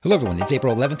Hello everyone, it's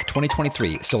April 11th,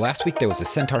 2023. So last week there was a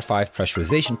Centaur 5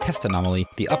 pressurization test anomaly.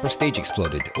 The upper stage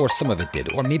exploded, or some of it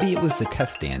did, or maybe it was the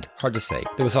test stand. Hard to say.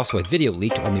 There was also a video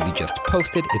leaked, or maybe just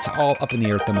posted. It's all up in the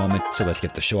air at the moment, so let's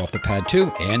get the show off the pad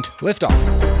too, and lift off.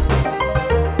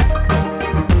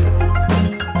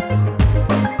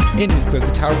 In with Clear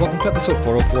the Tower, welcome to episode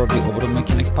 404 of the Orbital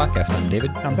Mechanics Podcast. I'm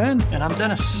David. I'm Ben. And I'm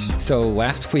Dennis. So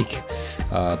last week,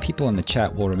 people in the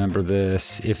chat will remember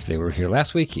this if they were here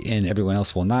last week, and everyone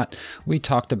else will not. We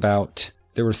talked about,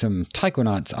 there were some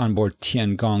taikonauts on board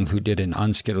Tiangong who did an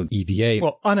unscheduled EVA.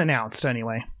 Well, unannounced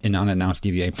anyway. An unannounced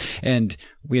EVA. And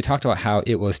we had talked about how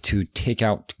it was to take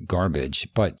out garbage,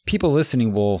 but people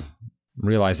listening will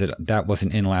realize that that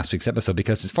wasn't in last week's episode,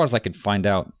 because as far as I could find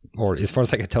out, or as far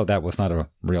as I could tell, that was not a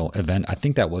real event. I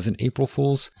think that was an April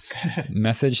Fool's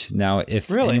message. Now,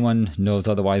 if anyone knows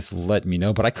otherwise, let me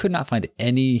know. But I could not find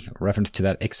any reference to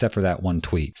that except for that one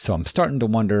tweet. So I'm starting to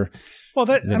wonder. Well,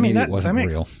 it wasn't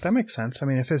real. That makes sense. I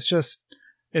mean, if it's just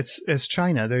it's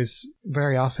China, there's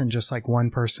very often just like one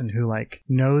person who like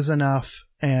knows enough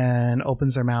and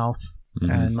opens their mouth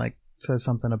and like says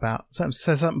something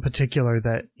particular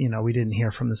that, you know, we didn't hear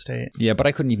from the state. Yeah, but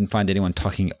I couldn't even find anyone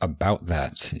talking about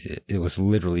that. It was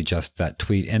literally just that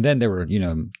tweet. And then there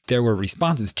were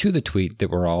responses to the tweet that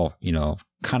were all,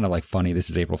 kind of like funny, this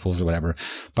is April Fool's or whatever.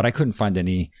 But I couldn't find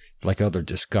any like other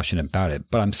discussion about it.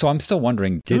 But I'm still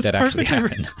wondering, did that actually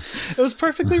happen? It was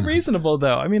perfectly reasonable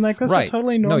though. I mean, like that's right. a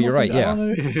totally normal. No, you're right. Yeah.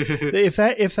 If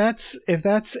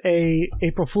that's a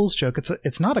April Fool's joke,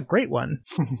 it's not a great one.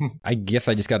 I guess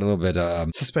I just got a little bit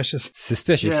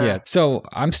suspicious. Yeah. So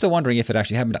I'm still wondering if it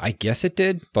actually happened. I guess it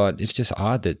did, but it's just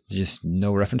odd that there's just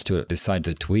no reference to it besides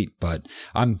a tweet. But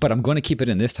I'm going to keep it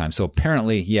in this time. So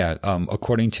apparently,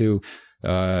 according to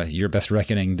your best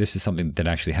reckoning, this is something that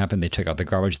actually happened. They took out the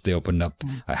garbage, they opened up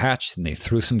a hatch, and they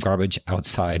threw some garbage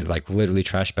outside, like literally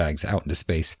trash bags out into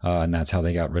space, and that's how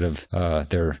they got rid of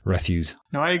their refuse.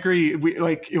 No, I agree.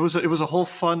 It was a whole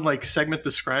fun like segment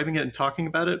describing it and talking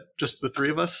about it, just the three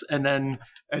of us, and then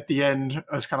at the end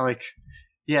I was kind of like,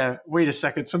 yeah, wait a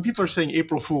second. Some people are saying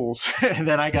April Fools. And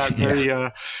then I got very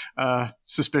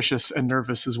suspicious and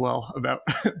nervous as well about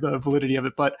the validity of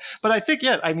it. But I think,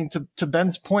 to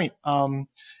Ben's point,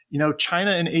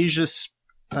 China and Asia's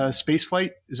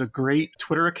spaceflight is a great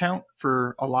Twitter account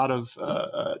for a lot of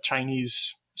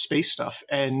Chinese space stuff.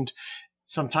 And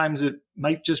sometimes it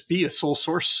might just be a sole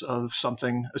source of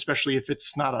something, especially if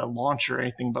it's not a launch or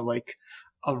anything, but like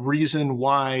a reason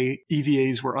why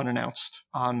EVAs were unannounced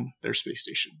on their space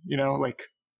station.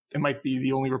 It might be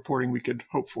the only reporting we could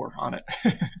hope for on it.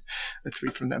 A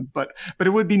tweet from them. But it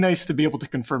would be nice to be able to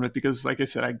confirm it because, like I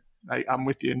said, I'm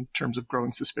with you in terms of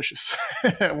growing suspicious.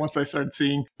 Once I started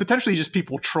seeing potentially just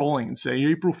people trolling and saying,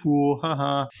 April Fool,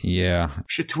 haha. Yeah.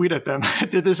 Should tweet at them.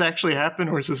 Did this actually happen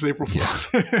or is this April Fool's?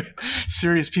 Yeah.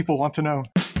 Serious people want to know.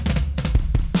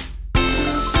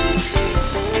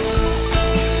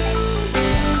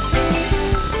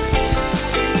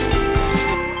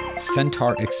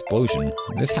 Centaur explosion.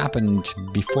 This happened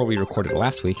before we recorded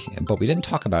last week, but we didn't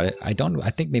talk about it. I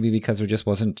think maybe because there just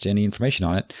wasn't any information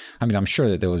on it. I mean, I'm sure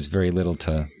that there was very little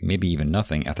to maybe even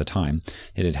nothing at the time.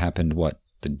 It had happened,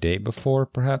 the day before,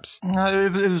 perhaps?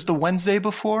 It was the Wednesday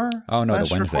before. Oh, no, the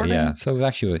Wednesday, recording. Yeah. So it was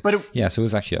actually, so it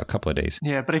was actually a couple of days.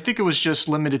 Yeah, but I think it was just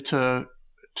limited to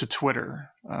Twitter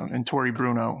and Tori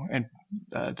Bruno, and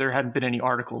there hadn't been any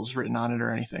articles written on it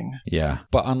or anything. Yeah,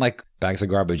 but unlike bags of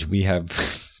garbage, we have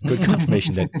good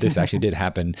confirmation that this actually did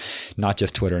happen, not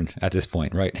just Twitter at this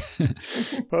point, right?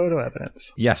 Photo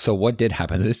evidence. Yeah, so what did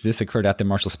happen? This occurred at the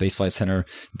Marshall Space Flight Center.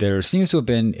 There seems to have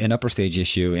been an upper stage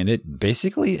issue, and it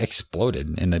basically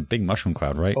exploded in a big mushroom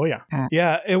cloud, right? Oh, yeah.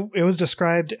 Yeah, it was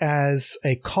described as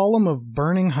a column of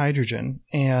burning hydrogen,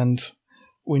 and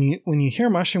when you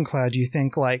hear mushroom cloud, you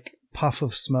think like puff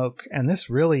of smoke, and this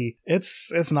really,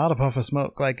 it's not a puff of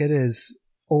smoke. Like, it is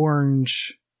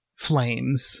orange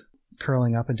flames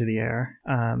curling up into the air.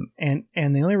 And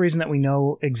the only reason that we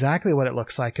know exactly what it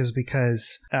looks like is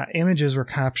because images were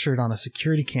captured on a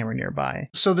security camera nearby.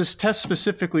 So this test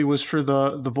specifically was for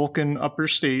the Vulcan upper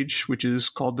stage, which is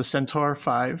called the Centaur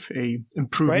 5, a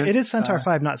improvement. Right, it is Centaur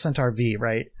 5, not Centaur V,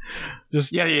 right?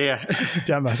 Just yeah.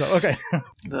 Damn myself. Okay.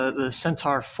 The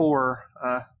Centaur 4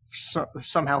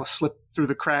 somehow slipped through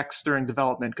the cracks during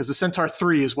development, because the Centaur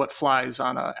 3 is what flies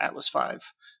on Atlas V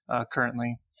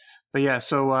currently. But yeah,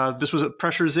 so this was a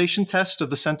pressurization test of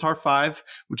the Centaur 5,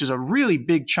 which is a really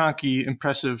big, chunky,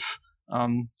 impressive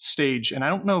stage. And I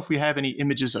don't know if we have any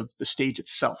images of the stage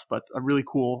itself, but a really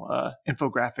cool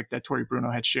infographic that Tori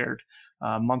Bruno had shared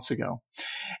months ago.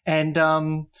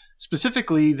 And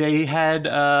specifically, they had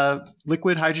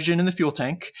liquid hydrogen in the fuel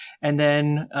tank, and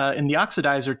then in the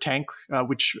oxidizer tank,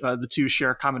 which the two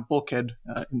share a common bulkhead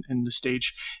in the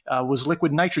stage, was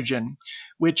liquid nitrogen,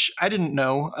 which I didn't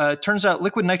know. It turns out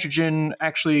liquid nitrogen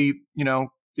actually,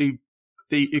 they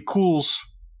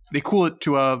cool it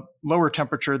to a lower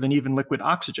temperature than even liquid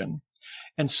oxygen.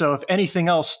 And so if anything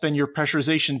else, then your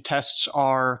pressurization tests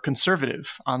are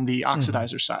conservative on the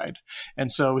oxidizer side.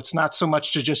 And so it's not so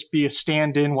much to just be a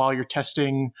stand-in while you're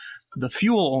testing the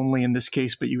fuel only in this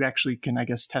case, but you actually can, I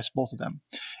guess, test both of them.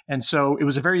 And so it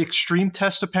was a very extreme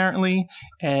test, apparently,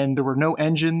 and there were no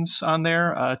engines on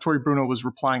there. Tori Bruno was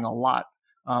replying a lot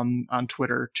on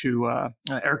Twitter to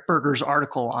Eric Berger's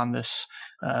article on this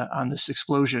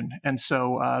explosion. And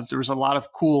so there was a lot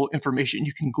of cool information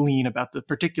you can glean about the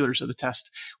particulars of the test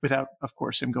without, of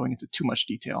course, him going into too much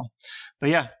detail. But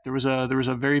yeah, there was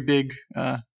a very big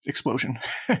explosion.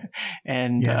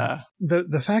 And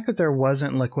the fact that there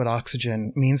wasn't liquid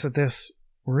oxygen means that this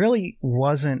really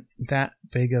wasn't that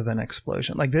big of an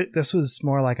explosion. Like this was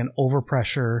more like an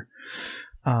overpressure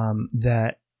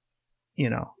that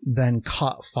then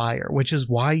caught fire, which is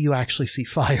why you actually see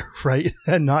fire, right?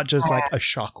 And not just like a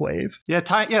shockwave.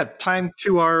 Time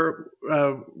to our,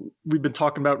 we've been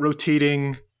talking about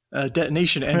rotating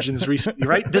detonation engines recently,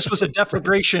 right? This was a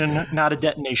deflagration, not a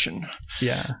detonation.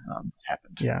 Yeah.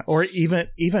 Happened. Yeah. Or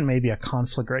even maybe a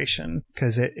conflagration,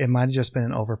 because it might have just been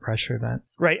an overpressure event.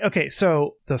 Right. Okay.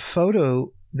 So the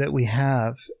photo that we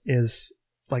have is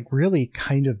like really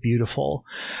kind of beautiful.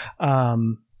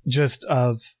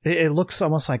 It looks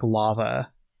almost like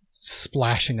lava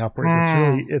splashing upwards.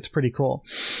 It's pretty cool.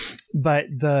 But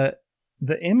the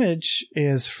image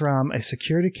is from a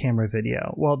security camera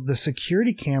video. Well, the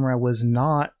security camera was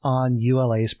not on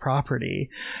ULA's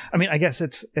property. I mean, I guess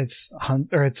it's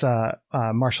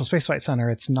Marshall Space Flight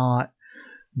Center. It's not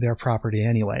their property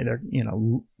anyway. They're,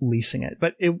 leasing it,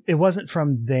 but it wasn't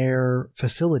from their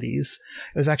facilities.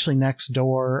 It was actually next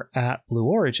door at Blue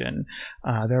Origin.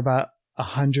 They're about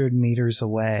 100 meters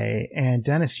away. And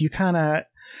Dennis, you kind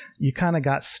of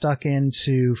got stuck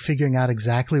into figuring out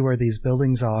exactly where these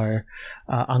buildings are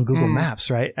on Google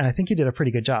Maps, right? And I think you did a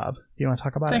pretty good job. Do you want to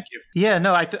talk about it? Thank you. Yeah,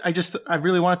 no, I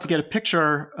really wanted to get a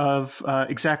picture of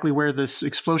exactly where this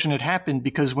explosion had happened,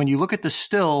 because when you look at the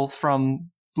still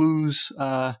from Blue's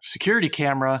security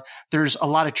camera, there's a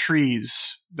lot of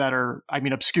trees that are,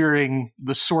 obscuring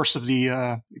the source of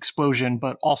the explosion,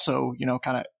 but also,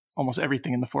 kind of almost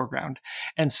everything in the foreground.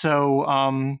 And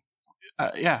so,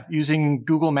 using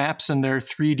Google Maps and their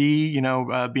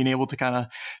 3D, being able to kind of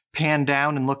pan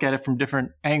down and look at it from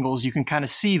different angles, you can kind of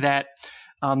see that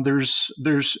there's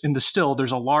in the still,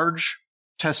 there's a large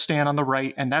test stand on the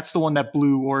right, and that's the one that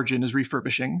Blue Origin is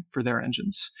refurbishing for their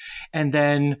engines. And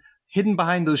then hidden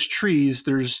behind those trees,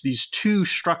 there's these two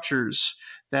structures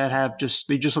that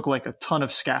they just look like a ton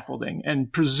of scaffolding,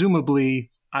 and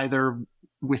presumably either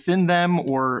within them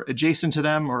or adjacent to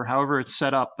them or however it's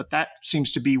set up, but that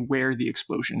seems to be where the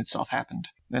explosion itself happened.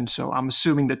 And so I'm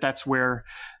assuming that that's where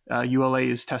ULA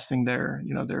is testing their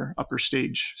upper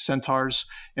stage Centaurs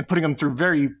and putting them through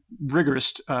very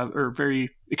rigorous or very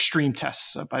extreme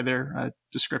tests by their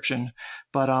description.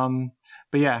 But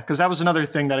yeah, because that was another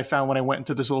thing that I found when I went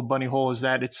into this little bunny hole, is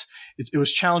that it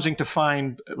was challenging to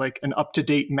find like an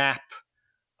up-to-date map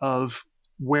of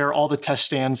where all the test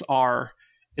stands are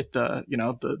at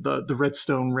the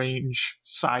Redstone Range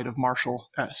side of Marshall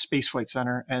Space Flight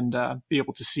Center, and be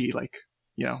able to see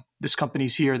this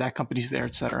company's here, that company's there,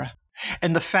 etc.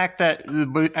 And the fact that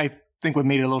I think what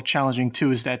made it a little challenging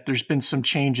too is that there's been some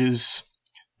changes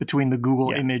between the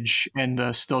Google image and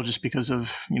the still, just because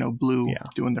of Blue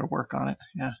doing their work on it.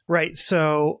 Yeah, right.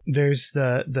 So there's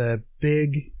the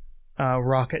big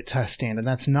rocket test stand, and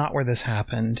that's not where this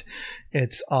happened.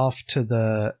 It's off to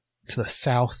the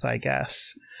south, I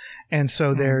guess. And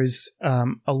so there's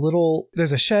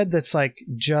there's a shed that's like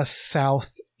just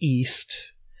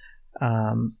southeast.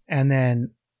 And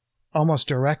then almost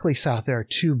directly south, there are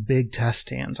two big test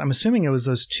stands. I'm assuming it was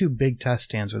those two big test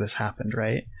stands where this happened,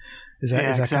 right? Is that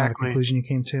exactly kind of the conclusion you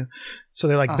came to? So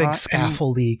they're like big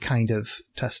scaffoldy kind of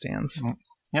test stands.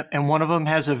 Yep. And one of them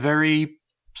has a very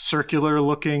circular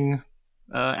looking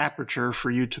aperture for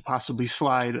you to possibly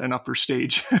slide an upper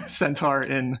stage Centaur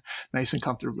in nice and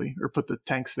comfortably, or put the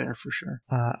tanks there for sure.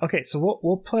 Okay, so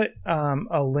we'll put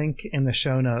a link in the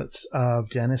show notes of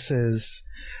Dennis's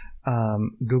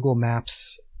Google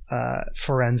Maps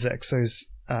forensics. There's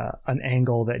an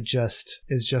angle that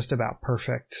is just about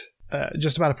perfect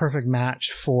just about a perfect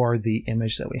match for the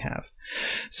image that we have.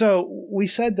 So we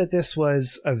said that this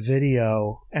was a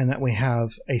video and that we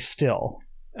have a still.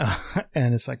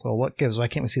 And it's like, well, what gives? Why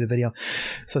can't we see the video?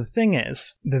 So the thing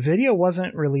is, the video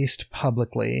wasn't released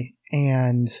publicly,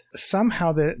 and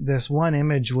somehow this one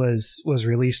image was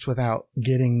released without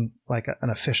getting like an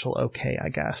official okay, I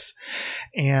guess.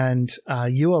 And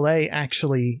ULA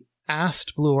actually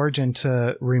asked Blue Origin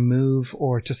to remove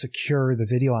or to secure the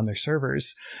video on their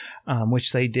servers,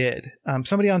 which they did.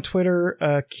 Somebody on Twitter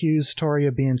accused Tori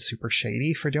of being super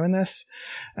shady for doing this,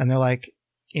 and they're like,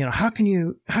 how can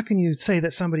you say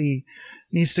that somebody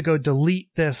needs to go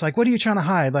delete this? Like, what are you trying to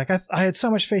hide? Like, I had so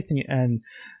much faith in you. And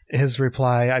his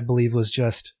reply, I believe, was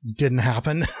just didn't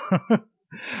happen.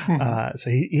 So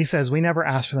he says, we never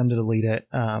asked for them to delete it.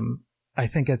 I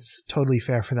think it's totally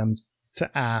fair for them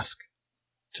to ask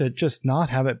to just not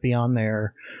have it be on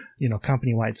their,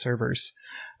 company-wide servers.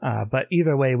 But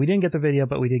either way, we didn't get the video,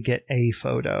 but we did get a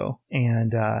photo,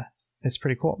 and it's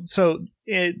pretty cool. So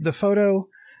the photo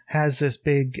has this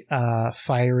big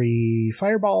fiery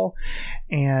fireball,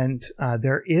 and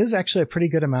there is actually a pretty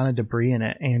good amount of debris in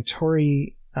it. And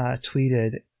Tori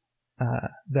tweeted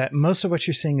that most of what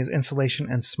you're seeing is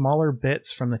insulation and smaller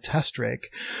bits from the test rig.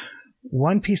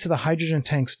 One piece of the hydrogen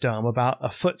tank's dome, about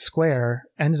a foot square,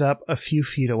 ended up a few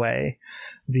feet away.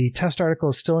 The test article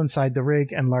is still inside the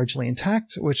rig and largely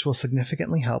intact, which will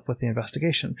significantly help with the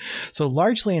investigation. So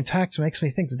largely intact makes me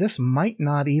think that this might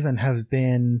not even have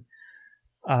been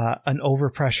an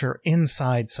overpressure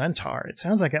inside Centaur. It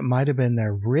sounds like it might have been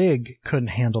their rig couldn't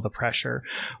handle the pressure,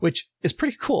 which is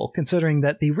pretty cool considering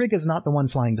that the rig is not the one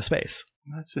flying to space.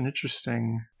 That's an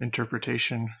interesting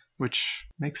interpretation, which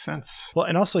makes sense. Well,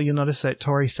 and also you'll notice that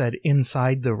Tori said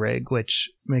inside the rig, which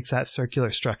makes that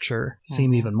circular structure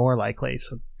seem even more likely.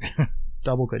 So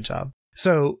double good job.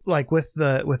 So like with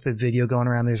the video going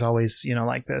around, there's always,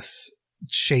 like this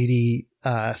shady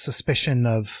suspicion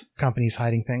of companies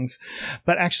hiding things.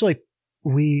 But actually,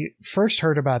 we first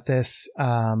heard about this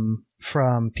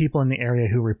from people in the area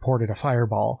who reported a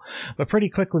fireball. But pretty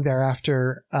quickly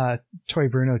thereafter, Tori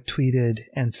Bruno tweeted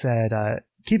and said,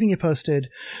 keeping you posted,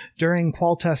 during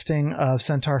qual testing of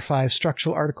Centaur 5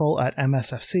 structural article at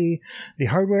MSFC, the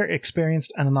hardware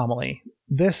experienced an anomaly.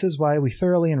 This is why we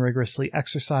thoroughly and rigorously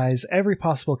exercise every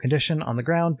possible condition on the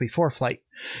ground before flight.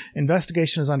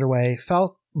 Investigation is underway.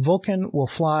 Vulcan will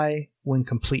fly when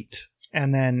complete.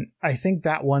 And then I think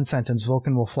that one sentence,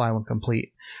 Vulcan will fly when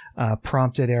complete,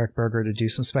 prompted Eric Berger to do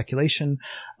some speculation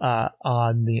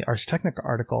on the Ars Technica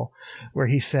article, where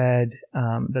he said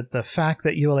that the fact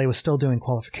that ULA was still doing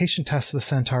qualification tests of the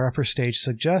Centaur upper stage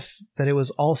suggests that it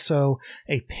was also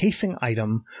a pacing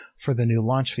item for the new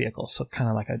launch vehicle. So kind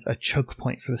of like a choke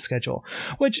point for the schedule,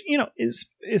 which,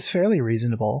 is fairly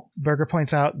reasonable. Berger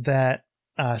points out that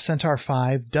Centaur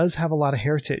 5 does have a lot of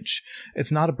heritage.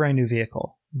 It's not a brand new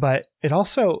vehicle, but it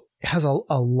also has a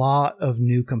lot of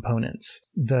new components.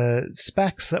 The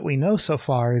specs that we know so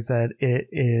far is that it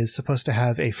is supposed to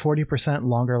have a 40%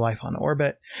 longer life on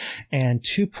orbit and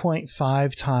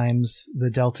 2.5 times the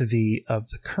delta V of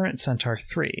the current Centaur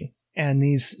 3. And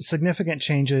these significant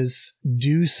changes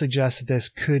do suggest that this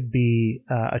could be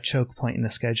a choke point in the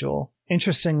schedule.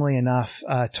 Interestingly enough,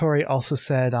 Tori also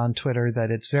said on Twitter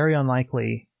that it's very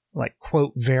unlikely, like,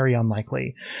 quote, very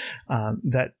unlikely,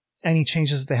 that any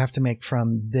changes that they have to make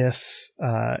from this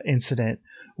incident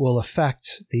will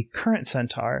affect the current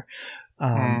Centaur,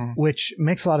 which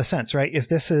makes a lot of sense, right? If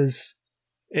this is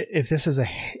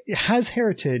it has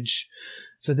heritage,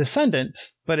 it's a descendant,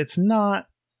 but it's not,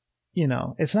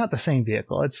 it's not the same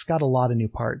vehicle. It's got a lot of new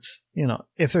parts.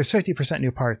 If there's 50%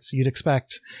 new parts, you'd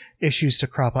expect issues to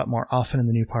crop up more often in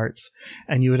the new parts.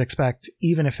 And you would expect,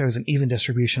 even if there's an even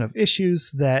distribution of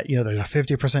issues, that, there's a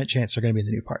 50% chance they're going to be in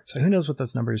the new parts. So who knows what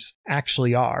those numbers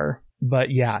actually are. But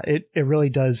yeah, it really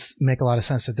does make a lot of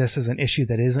sense that this is an issue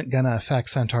that isn't going to affect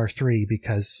Centaur 3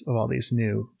 because of all these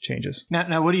new changes.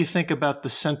 Now, what do you think about the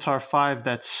Centaur 5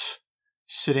 that's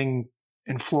sitting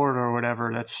in Florida or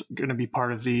whatever, that's going to be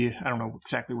part of the, I don't know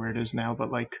exactly where it is now, but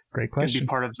great question. Going to be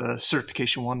part of the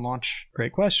Certification 1 launch?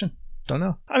 Great question. Don't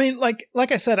know. I mean, like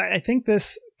I said, I think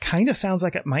this kind of sounds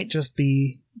like it might just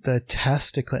be the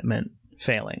test equipment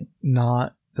failing,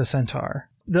 not the Centaur.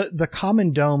 The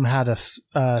common dome had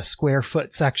a square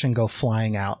foot section go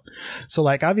flying out. So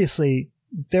obviously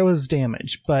there was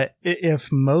damage, but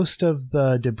if most of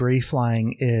the debris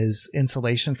flying is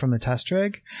insulation from the test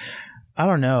rig, I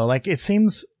don't know. It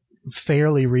seems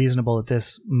fairly reasonable that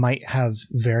this might have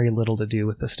very little to do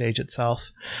with the stage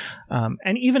itself.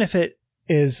 And even if it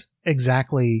is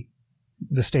exactly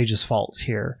the stage's fault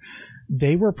here,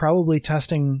 they were probably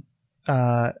testing,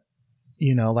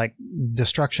 like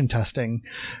destruction testing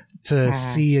to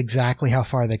see exactly how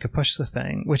far they could push the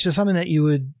thing, which is something that you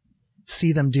would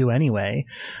see them do anyway.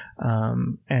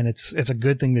 And it's a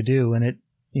good thing to do. And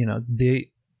the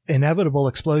inevitable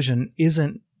explosion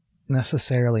isn't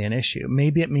necessarily an issue.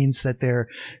 Maybe it means that their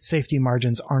safety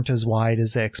margins aren't as wide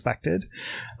as they expected.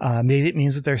 Maybe it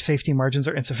means that their safety margins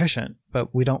are insufficient,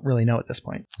 but we don't really know at this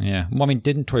point. Yeah. Well, I mean,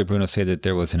 didn't Tory Bruno say that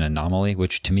there was an anomaly,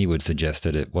 which to me would suggest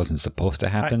that it wasn't supposed to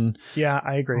happen?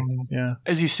 I agree. Yeah.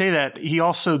 As you say that, he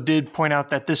also did point out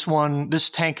that this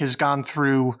tank has gone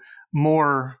through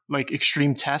more like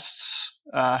extreme tests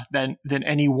than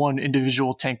any one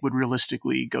individual tank would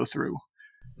realistically go through.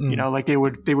 Like they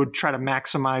would try to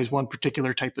maximize one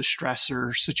particular type of stress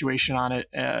or situation on it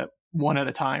one at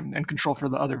a time and control for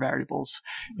the other variables.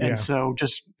 And so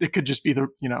it could just be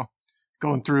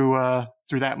going through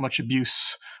that much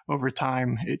abuse over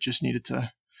time. It just needed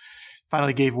to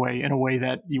finally gave way in a way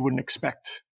that you wouldn't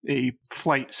expect a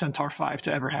flight Centaur 5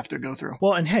 to ever have to go through.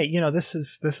 Well, and hey, this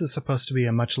is supposed to be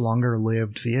a much longer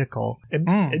lived vehicle.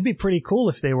 It'd be pretty cool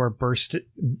if they were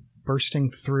bursting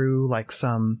through like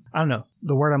some, I don't know,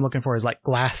 the word I'm looking for is like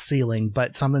glass ceiling,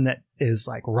 but something that is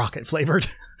like rocket flavored.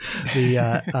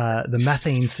 The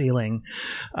methane ceiling,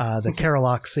 the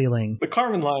Kerolox ceiling, the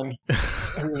Kármán line.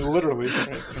 I mean, literally.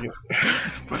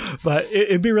 But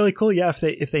it'd be really cool,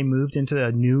 if they moved into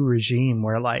a new regime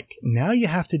where like now you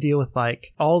have to deal with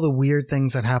like all the weird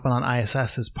things that happen on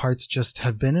ISS as parts just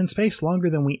have been in space longer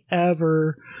than we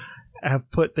ever have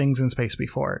put things in space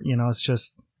before. It's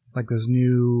just like this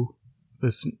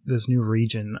new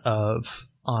region of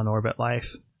on orbit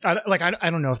life. I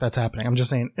don't know if that's happening. I'm just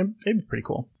saying it'd be pretty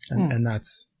cool, and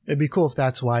it'd be cool if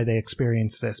that's why they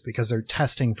experience this, because they're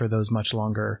testing for those much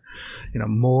longer,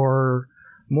 more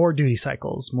duty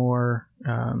cycles, more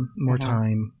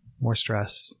time, more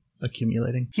stress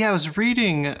accumulating. Yeah, I was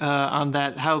reading on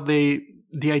that how the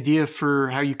idea for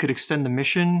how you could extend the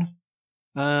mission.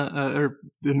 Or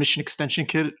the mission extension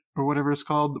kit or whatever it's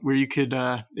called, where you could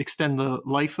extend the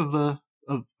life of a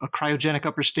cryogenic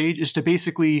upper stage, is to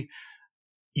basically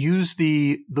use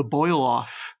the boil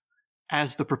off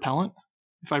as the propellant,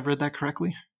 if I've read that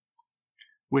correctly,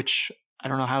 which I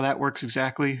don't know how that works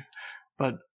exactly,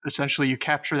 but essentially you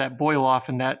capture that boil off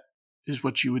and that is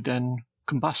what you would then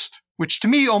combust, which to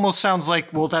me almost sounds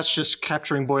like, well, that's just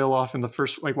capturing boil off in the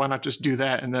first, like, why not just do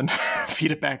that and then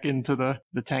feed it back into the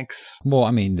tanks? Well,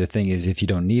 I mean, the thing is, if you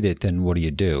don't need it, then what do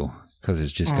you do? Because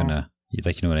it's just gonna,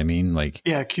 like, you know what I mean? Like,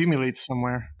 yeah, accumulate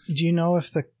somewhere. Do you know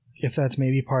if that's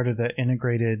maybe part of the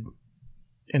integrated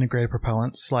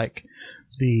propellants? Like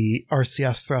the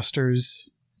RCS thrusters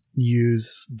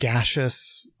use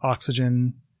gaseous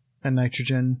oxygen and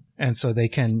nitrogen, and so they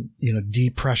can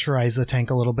depressurize the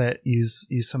tank a little bit, use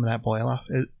some of that boil off.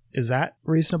 Is that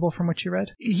reasonable from what you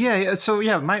read? Yeah. So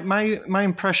yeah, my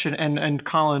impression, and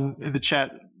Colin in the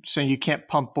chat saying you can't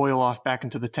pump boil off back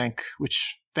into the tank,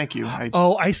 which thank you.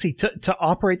 I see. To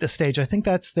operate the stage, I think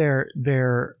that's their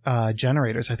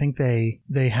generators. I think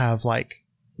they have like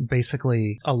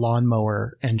basically a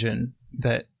lawnmower engine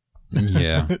that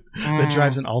that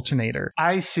drives an alternator.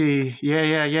 I see.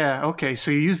 Yeah. Okay,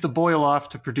 so you use the boil off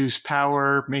to produce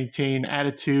power, maintain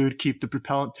attitude, keep the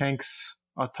propellant tanks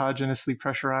autogenously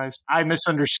pressurized. I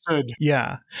misunderstood.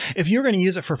 Yeah. If you're going to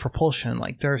use it for propulsion,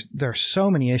 like there are so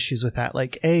many issues with that.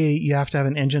 Like you have to have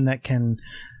an engine that can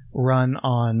run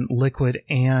on liquid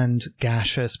and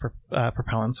gaseous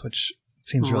propellants, which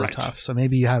seems really tough. So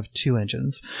maybe you have two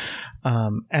engines.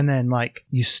 And then like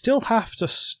you still have to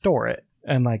store it.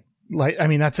 And like, I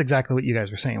mean, that's exactly what you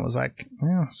guys were saying. It was like,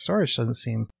 storage doesn't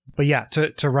seem, but yeah,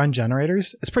 to run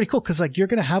generators, it's pretty cool. Cause like you're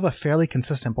going to have a fairly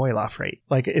consistent boil off rate.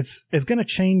 Like it's going to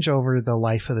change over the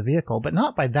life of the vehicle, but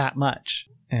not by that much.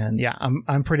 And yeah,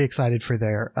 I'm pretty excited for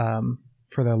their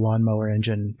lawnmower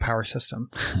engine power system.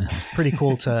 It's pretty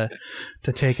cool to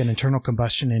take an internal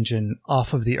combustion engine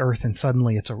off of the Earth and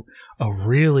suddenly it's a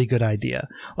really good idea.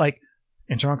 Like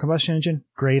internal combustion engine,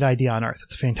 great idea on Earth.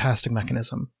 It's a fantastic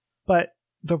mechanism, but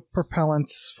the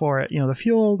propellants for it, the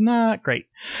fuel, not great.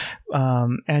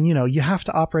 And you have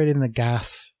to operate in a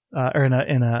gas or in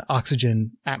a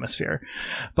oxygen atmosphere,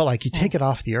 but like you take it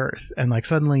off the Earth and like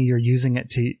suddenly you're using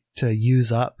it to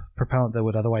use up propellant that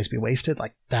would otherwise be wasted.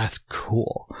 Like that's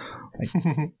cool. Like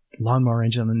lawnmower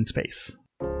engine in space.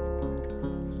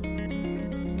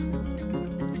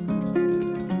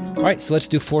 All right, so let's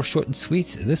do 4 short and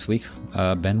sweets this week.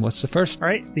 Ben, what's the first? All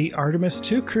right, the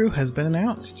Artemis II crew has been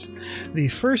announced. The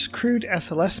first crewed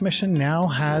SLS mission now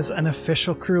has an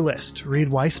official crew list. Reed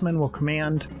Weissman will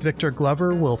command, Victor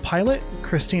Glover will pilot,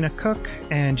 Christina Cook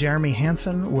and Jeremy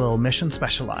Hansen will mission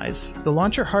specialize. The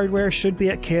launcher hardware should be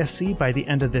at KSC by the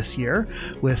end of this year,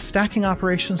 with stacking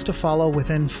operations to follow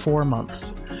within 4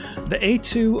 months. The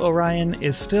A2 Orion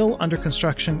is still under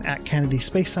construction at Kennedy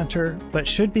Space Center, but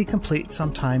should be complete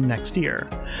sometime next year.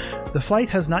 The flight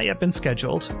has not yet been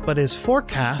scheduled, but is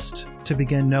forecast to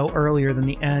begin no earlier than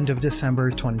the end of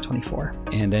December 2024.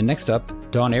 And then next up,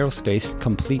 Dawn Aerospace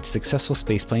completes successful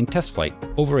spaceplane test flight.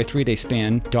 Over a 3-day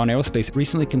span, Dawn Aerospace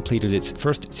recently completed its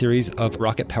first series of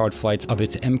rocket-powered flights of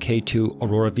its Mk2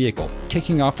 Aurora vehicle.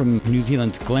 Taking off from New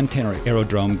Zealand's Glentown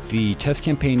Aerodrome, the test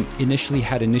campaign initially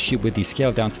had an issue with the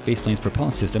scaled-down spaceplane's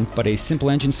propellant system, but a simple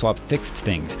engine swap fixed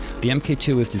things. The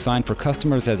Mk2 is designed for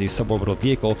customers as a suborbital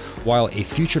vehicle, while a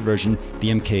future version,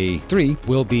 the Mk3,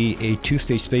 will be a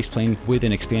 2-stage spaceplane with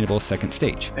an expandable second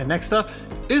stage. And next up,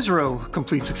 ISRO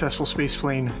completes successful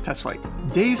spaceplane test flight.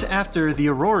 Days after the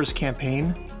Aurora's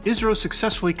campaign, ISRO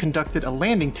successfully conducted a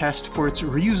landing test for its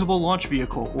Reusable Launch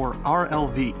Vehicle, or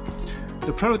RLV.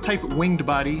 The prototype winged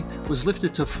body was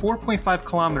lifted to 4.5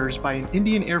 kilometers by an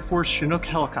Indian Air Force Chinook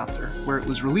helicopter, where it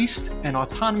was released and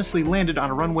autonomously landed on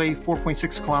a runway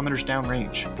 4.6 kilometers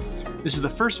downrange. This is the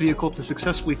first vehicle to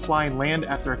successfully fly and land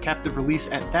after a captive release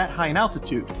at that high an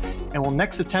altitude, and will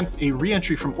next attempt a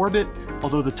re-entry from orbit,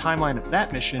 although the timeline of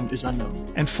that mission is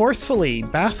unknown. And fourthly,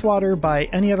 bathwater by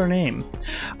any other name.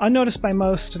 Unnoticed by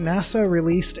most, NASA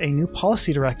released a new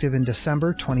policy directive in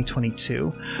December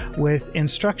 2022 with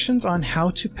instructions on how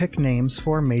to pick names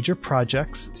for major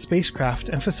projects, spacecraft,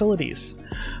 and facilities.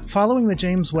 Following the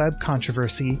James Webb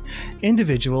controversy,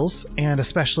 individuals, and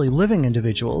especially living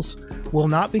individuals, will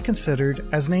not be considered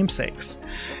as namesakes.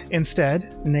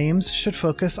 Instead, names should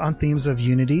focus on themes of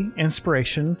unity,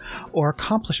 inspiration, or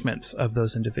accomplishments of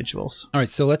those individuals. All right,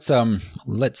 so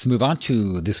let's move on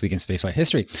to this week in spaceflight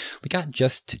history. We got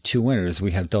just 2 winners.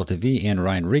 We have Delta V and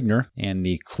Ryan Regner, and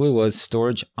the clue was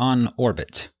storage on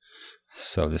orbit.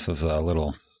 So this was a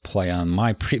little play on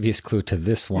my previous clue to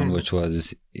this one, which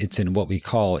was it's in what we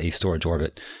call a storage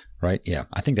orbit. Right? Yeah,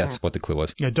 I think that's what the clue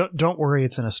was. Yeah, don't worry,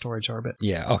 it's in a storage orbit.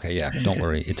 Yeah, okay, yeah, don't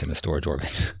worry, it's in a storage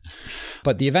orbit.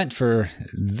 But the event for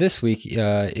this week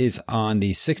is on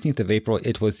the 16th of April.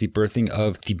 It was the berthing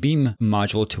of the BEAM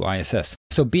module to ISS.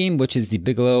 So BEAM, which is the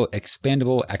Bigelow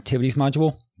Expandable Activities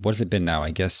Module, what has it been now?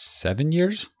 I guess 7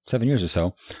 years? 7 years or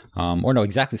so. Or no,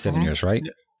 exactly 7 years, right?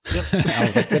 Yeah. Yep. I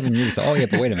was like 7 years. Oh, yeah,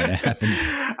 but wait a minute. It happened.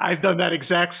 I've done that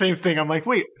exact same thing. I'm like,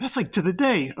 wait, that's like to the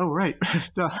day. Oh, right.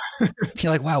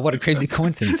 You're like, wow, what a crazy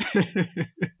coincidence. I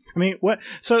mean, what?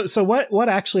 So what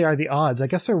actually are the odds? I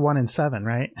guess they're 1 in 7,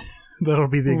 right? That'll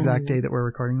be the exact day that we're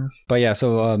recording this. But yeah,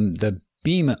 so the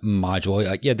BEAM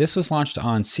module, this was launched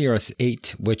on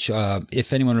CRS-8, which,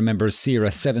 if anyone remembers,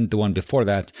 CRS-7, the one before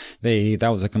that, that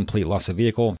was a complete loss of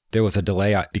vehicle. There was a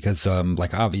delay because,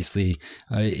 obviously,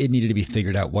 it needed to be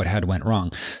figured out what had went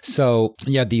wrong. So,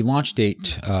 yeah, the launch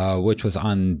date, which was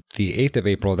on the 8th of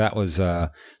April, that was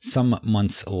some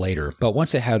months later. But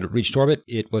once it had reached orbit,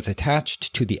 it was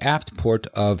attached to the aft port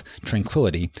of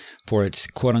Tranquility for its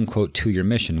quote-unquote 2-year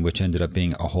mission, which ended up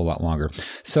being a whole lot longer.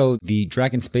 So the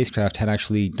Dragon spacecraft had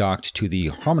actually docked to the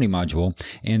Harmony module,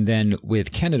 and then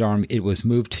with Canadarm, it was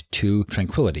moved to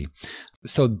Tranquility.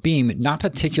 So BEAM, not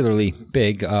particularly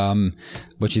big,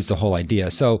 which is the whole idea.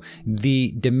 So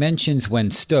the dimensions when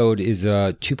stowed is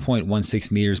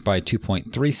 2.16 meters by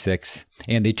 2.36,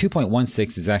 and the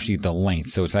 2.16 is actually the length.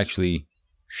 So it's actually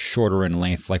shorter in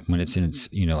length, like when it's in its,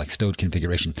 stowed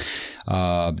configuration.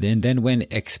 And then when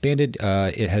expanded,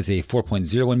 it has a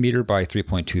 4.01 meter by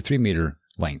 3.23 meter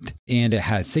length, and it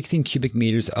has 16 cubic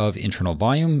meters of internal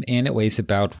volume, and it weighs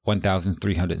about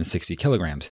 1,360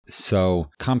 kilograms. So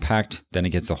compact, then it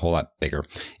gets a whole lot bigger.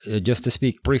 Just to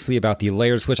speak briefly about the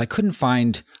layers, which I couldn't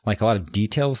find a lot of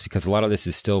details because a lot of this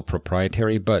is still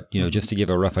proprietary, but just to give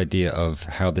a rough idea of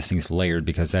how this thing's layered,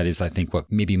 because that is, I think, what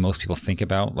maybe most people think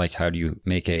about, how do you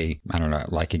make I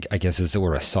guess as it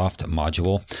were a soft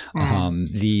module.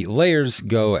 The layers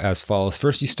go as follows.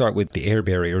 First, you start with the air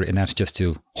barrier, and that's just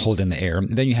to hold in the air.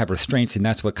 Then you have restraints, and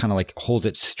that's what kind of holds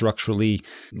it structurally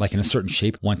in a certain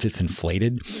shape once it's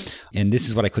inflated. And this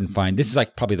is what I couldn't find. This is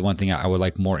probably the one thing I would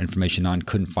like more information on.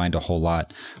 Couldn't find a whole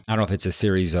lot. I don't know if it's a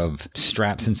series of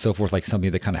straps and so forth,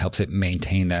 something that kind of helps it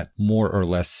maintain that more or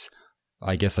less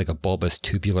I guess like a bulbous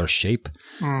tubular shape,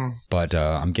 but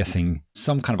I'm guessing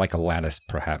some kind of like a lattice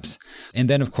perhaps. And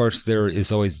then of course there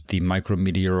is always the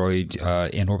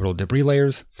micrometeoroid and orbital debris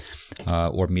layers,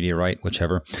 or meteorite,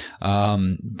 whichever.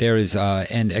 There is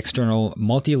an external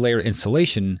multi-layer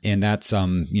insulation, and that's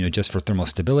just for thermal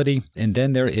stability. And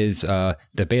then there is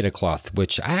the beta cloth,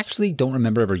 which I actually don't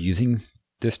remember ever using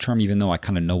this term, even though I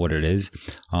kind of know what it is,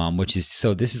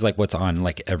 so this is like what's on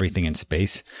like everything in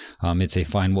space. It's a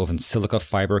fine woven silica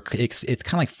fiber. It's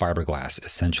kind of like fiberglass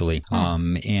essentially.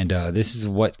 And this is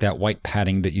what that white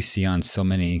padding that you see on so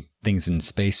many things in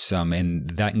space, and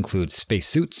that includes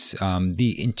spacesuits,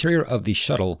 the interior of the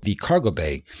shuttle, the cargo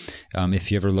bay.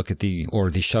 If you ever look at the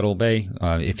shuttle bay,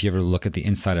 if you ever look at the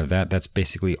inside of that, that's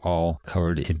basically all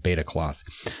covered in beta cloth.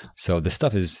 So the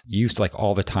stuff is used like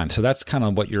all the time. So that's kind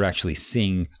of what you're actually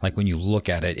seeing, like when you look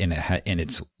at it, and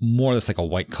it's more or less like a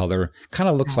white color. Kind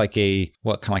of looks like kind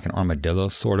of like an armadillo,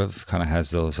 sort of. Kind of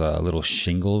has those little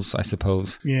shingles, I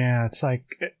suppose. Yeah, it's like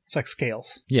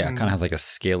scales. Yeah, it kind of has like a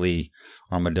scaly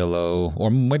armadillo, or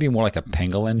maybe more like a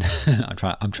pangolin.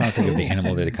 I'm trying to think of the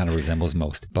animal that it kind of resembles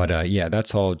most. But yeah,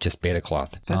 that's all just beta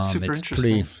cloth. That's super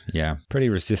interesting. Pretty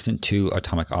resistant to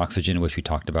atomic oxygen, which we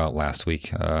talked about last week,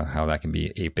 how that can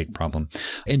be a big problem.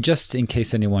 And just in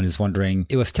case anyone is wondering,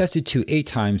 it was tested to 8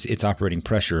 times its operating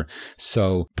pressure,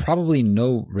 so probably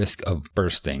no risk of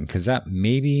bursting, because that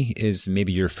maybe is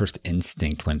your first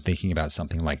instinct when thinking about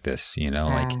something like this,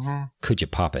 like could you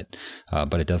pop it?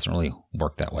 But it doesn't really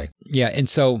work that way. Yeah, and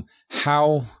so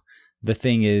how the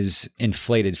thing is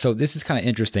inflated. So this is kind of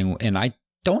interesting, and I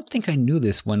don't think I knew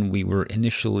this when we were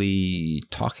initially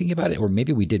talking about it, or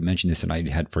maybe we did mention this and I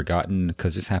had forgotten,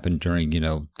 because this happened during,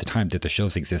 the time that the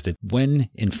shows existed. When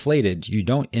inflated, you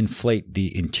don't inflate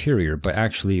the interior, but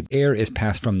actually air is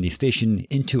passed from the station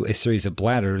into a series of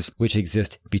bladders which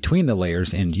exist between the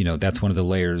layers, and that's one of the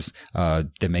layers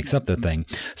that makes up the thing.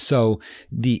 So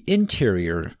the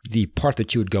interior, the part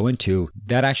that you would go into,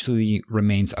 that actually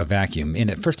remains a vacuum.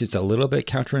 And at first it's a little bit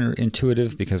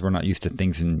counterintuitive because we're not used to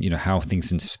things and how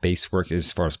things in space work as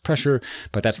far as pressure,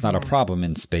 but that's not a problem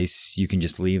in space. You can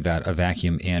just leave that a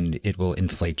vacuum and it will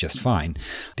inflate just fine,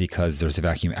 because there's a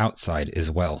vacuum outside as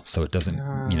well. So it doesn't,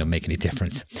 make any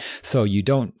difference. So you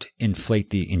don't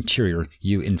inflate the interior,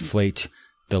 you inflate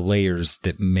the layers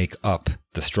that make up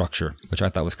the structure, which I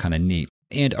thought was kind of neat.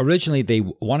 And originally they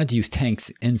wanted to use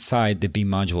tanks inside the beam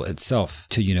module itself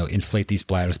to, inflate these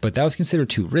bladders, but that was considered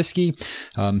too risky.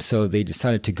 So they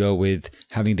decided to go with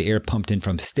having the air pumped in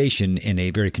from station in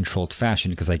a very controlled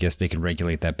fashion, because I guess they can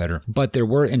regulate that better. But there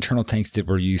were internal tanks that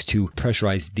were used to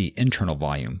pressurize the internal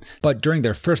volume. But during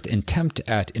their first attempt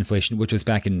at inflation, which was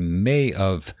back in May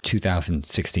of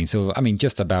 2016, so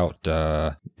just about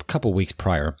a couple weeks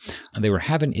prior, they were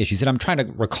having issues. And I'm trying to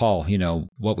recall,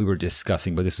 what we were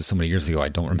discussing, but this was so many years ago, I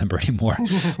don't remember anymore.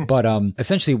 But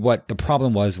essentially what the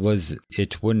problem was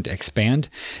it wouldn't expand.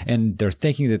 And they're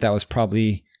thinking that was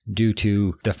probably due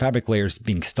to the fabric layers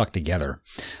being stuck together,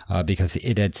 because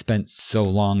it had spent so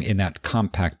long in that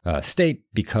compact state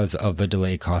because of the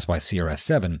delay caused by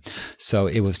CRS-7. So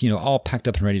it was, all packed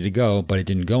up and ready to go, but it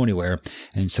didn't go anywhere.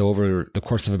 And so over the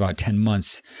course of about 10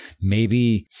 months,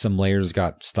 maybe some layers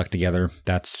got stuck together.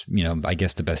 That's, I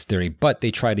guess the best theory. But they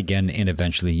tried again, and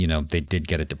eventually, they did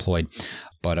get it deployed.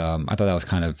 But I thought that was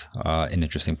kind of an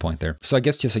interesting point there. So I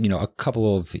guess just, a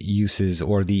couple of uses,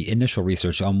 or the initial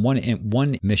research.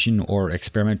 One mission or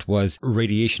experiment was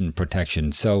radiation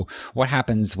protection. So what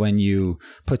happens when you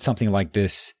put something like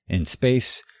this in space?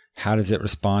 How does it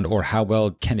respond, or how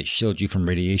well can it shield you from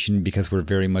radiation? Because we're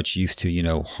very much used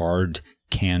to, hard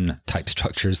can type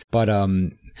structures. But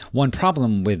one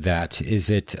problem with that is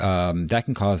that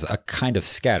can cause a kind of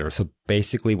scatter. So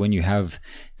basically, when you have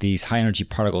these high energy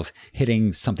particles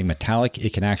hitting something metallic,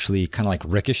 it can actually kind of like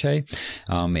ricochet,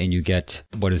 and you get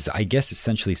what is, I guess,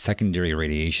 essentially secondary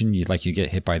radiation. You get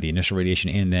hit by the initial radiation,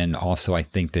 and then also I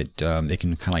think that it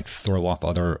can kind of like throw off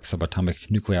other subatomic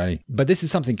nuclei. But this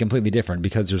is something completely different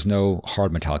because there's no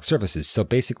hard metallic surfaces. So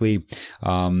basically,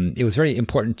 it was very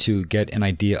important to get an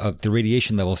idea of the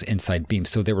radiation levels inside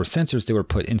beams. So there were sensors that were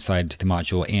put inside the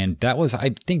module, and that was,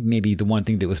 I think, maybe the one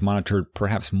thing that was monitored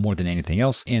perhaps more than anything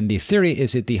else. And the theory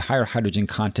is that the higher hydrogen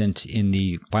content in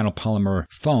the vinyl polymer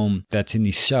foam that's in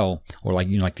the shell, or like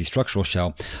the structural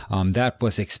shell, that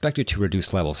was expected to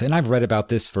reduce levels. And I've read about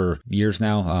this for years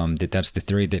now, that's the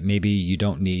theory, that maybe you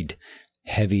don't need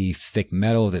heavy, thick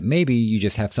metal, that maybe you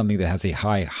just have something that has a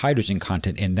high hydrogen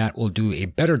content and that will do a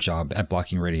better job at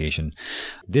blocking radiation.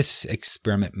 This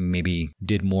experiment maybe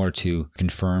did more to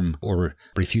confirm or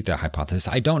refute that hypothesis.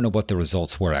 I don't know what the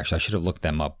results were, actually. I should have looked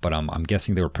them up, but I'm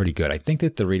guessing they were pretty good. I think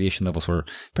that the radiation levels were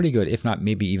pretty good, if not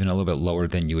maybe even a little bit lower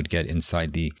than you would get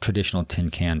inside the traditional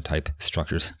tin can type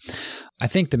structures. I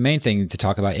think the main thing to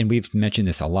talk about, and we've mentioned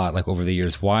this a lot, like over the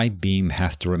years, why beam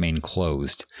has to remain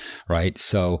closed, right?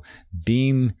 So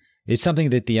beam, it's something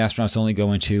that the astronauts only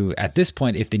go into at this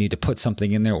point if they need to put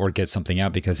something in there or get something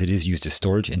out, because it is used as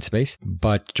storage in space.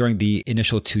 But during the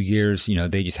initial 2 years,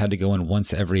 they just had to go in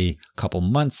once every couple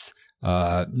months,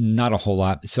 not a whole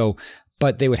lot.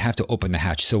 But they would have to open the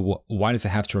hatch. So why does it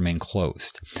have to remain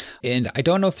closed? And I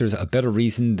don't know if there's a better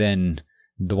reason than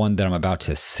the one that I'm about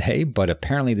to say, but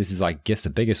apparently this is, I guess, the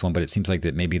biggest one, but it seems like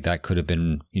that maybe that could have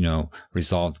been,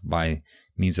 resolved by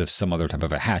means of some other type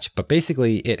of a hatch. But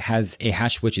basically it has a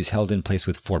hatch which is held in place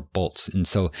with 4 bolts. And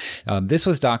so this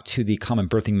was docked to the common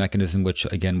berthing mechanism, which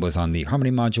again was on the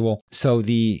Harmony module. So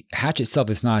the hatch itself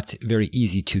is not very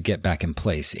easy to get back in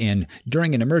place. And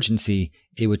during an emergency,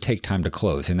 it would take time to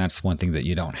close. And that's one thing that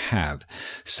you don't have.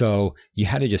 So you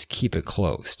had to just keep it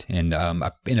closed. And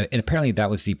apparently that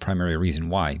was the primary reason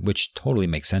why, which totally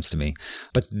makes sense to me.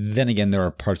 But then again, there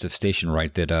are parts of Station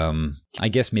Right that I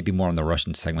guess maybe more on the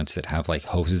Russian segments that have like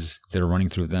hoses that are running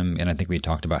through them. And I think we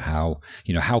talked about how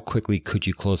quickly could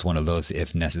you close one of those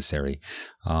if necessary.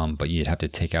 But you'd have to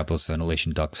take out those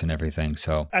ventilation ducts and everything.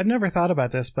 So I've never thought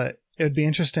about this, but it would be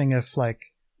interesting if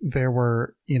there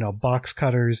were, box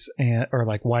cutters or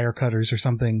like wire cutters or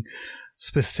something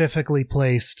specifically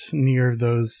placed near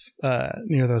those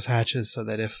hatches, so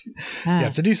that if you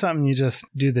have to do something, you just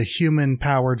do the human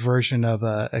powered version of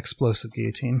a explosive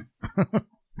guillotine.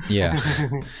 Yeah.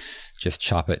 Just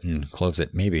chop it and close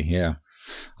it. Maybe. Yeah.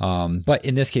 But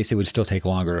in this case, it would still take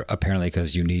longer, apparently,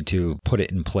 because you need to put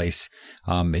it in place.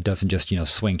 It doesn't just,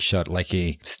 swing shut like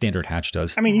a standard hatch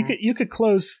does. I mean, you could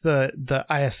close the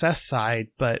ISS side,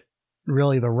 but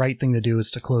really the right thing to do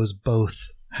is to close both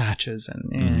hatches.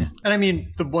 And I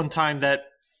mean, the one time that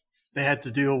they had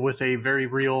to deal with a very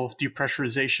real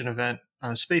depressurization event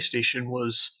on a space station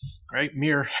was, right,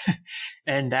 Mir.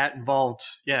 And that involved,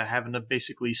 having to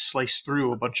basically slice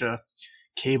through a bunch of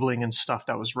cabling and stuff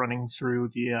that was running through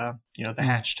the the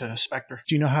hatch to Spectre.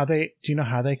 Do you know how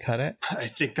they cut it? I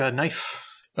think a knife,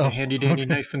 a handy dandy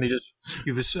knife, and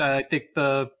I think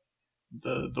the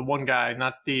one guy,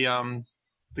 not the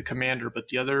commander, but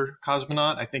the other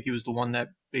cosmonaut, I think he was the one that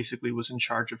basically was in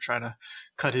charge of trying to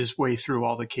cut his way through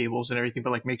all the cables and everything,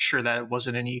 but make sure that it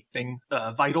wasn't anything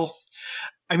vital.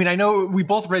 I mean, I know we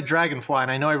both read Dragonfly, and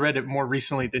I know I read it more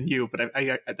recently than you, but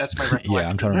I that's my recollection. Yeah,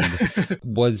 I'm trying to remember.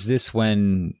 Was this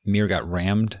when Mir got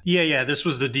rammed? Yeah. This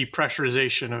was the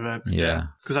depressurization event. Yeah.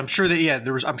 Because I'm sure that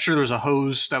there was a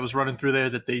hose that was running through there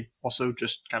that they also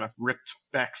just kind of ripped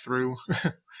back through.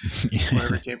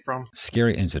 Wherever it came from.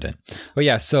 Scary incident. But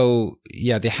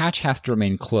the hatch has to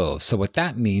remain closed. So what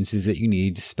that means is that you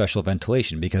need special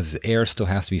ventilation, because air still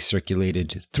has to be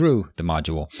circulated through the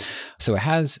module. So it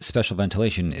has special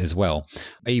ventilation as well.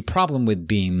 A problem with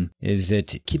beam is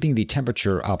that keeping the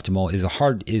temperature optimal is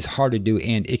hard to do,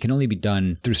 and it can only be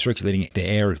done through circulating the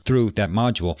air through that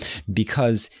module,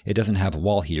 because it doesn't have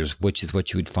wall heaters, which is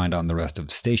what you would find on the rest of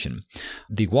the station.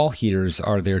 The wall heaters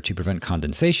are there to prevent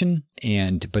condensation,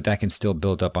 but that can still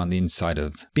build up on the inside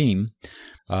of beam.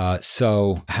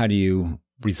 So how do you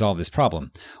resolve this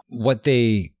problem? What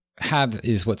they have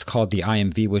is what's called the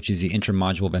IMV, which is the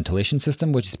intermodule ventilation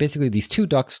system, which is basically these 2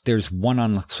 ducts. There's one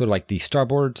on sort of like the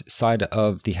starboard side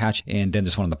of the hatch, and then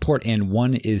there's one on the port, and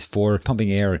one is for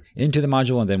pumping air into the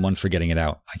module, and then one's for getting it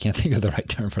out. I can't think of the right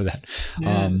term for that.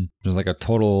 Yeah. There's like a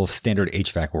total standard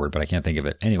HVAC word, but I can't think of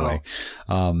it. Anyway.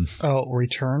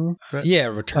 Return? Yeah,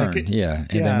 return.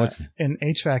 Then what's... In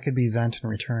HVAC, it'd be vent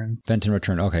and return. Vent and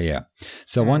return. Okay, yeah.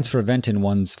 So one's for vent and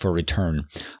one's for return.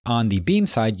 On the beam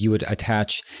side, you would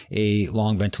attach a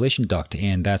long ventilation duct,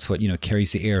 and that's what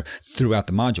carries the air throughout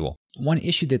the module. One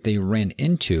issue that they ran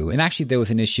into, and actually there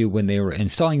was an issue when they were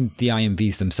installing the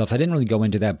IMVs themselves. I didn't really go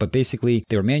into that, but basically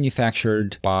they were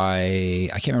manufactured by,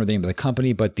 I can't remember the name of the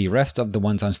company, but the rest of the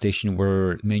ones on station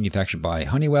were manufactured by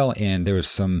Honeywell, and there was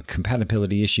some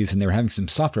compatibility issues, and they were having some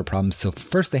software problems. So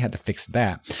first they had to fix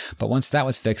that. But once that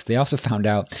was fixed, they also found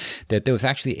out that there was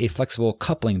actually a flexible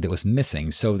coupling that was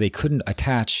missing. So they couldn't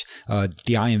attach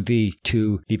the IMV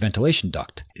to the ventilation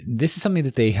duct. This is something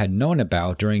that they had known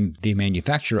about during the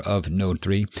manufacture of Node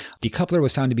 3. The coupler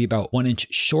was found to be about 1 inch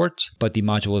short, but the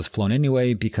module was flown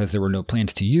anyway because there were no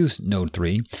plans to use Node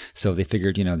 3. So they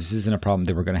figured, this isn't a problem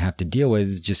that we're going to have to deal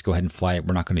with. Just go ahead and fly it.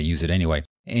 We're not going to use it anyway.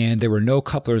 And there were no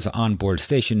couplers on board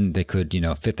station that could,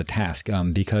 fit the task.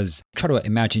 Because try to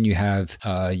imagine you have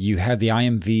the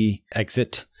IMV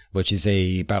exit, which is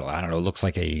looks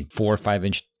like a 4 or 5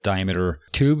 inch diameter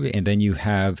tube, and then you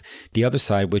have the other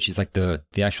side, which is like the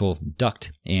actual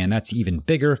duct, and that's even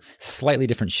bigger, slightly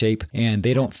different shape, and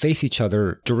they don't face each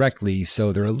other directly,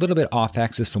 so they're a little bit off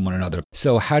axis from one another.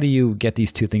 So how do you get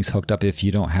these two things hooked up if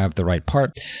you don't have the right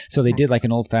part? So they did like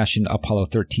an old-fashioned Apollo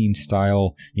 13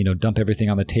 style, dump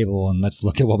everything on the table and let's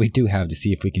look at what we do have to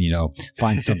see if we can,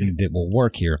 find something that will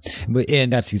work here.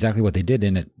 And that's exactly what they did,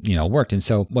 and it, worked. And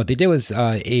so what they did was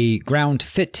a ground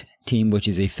fit team, which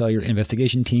is a failure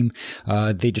investigation team.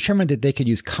 They determined that they could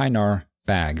use Kynar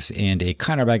bags, and a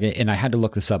Kynar bag, and I had to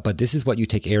look this up, but this is what you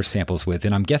take air samples with,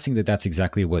 and I'm guessing that that's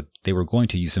exactly what they were going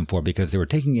to use them for, because they were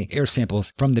taking air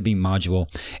samples from the beam module,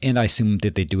 and I assume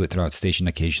that they do it throughout station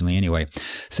occasionally anyway.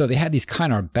 So they had these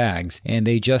Kynar bags, and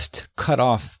they just cut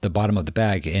off the bottom of the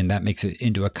bag, and that makes it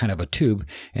into a kind of a tube,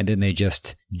 and then they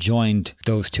just joined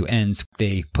those two ends.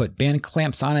 They put band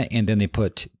clamps on it, and then they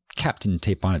put Kapton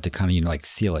tape on it to kind of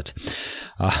seal it,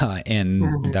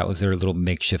 and that was their little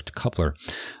makeshift coupler,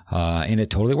 and it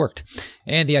totally worked.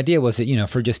 And the idea was that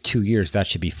for just 2 years that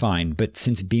should be fine, but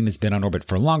since Beam has been on orbit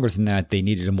for longer than that, they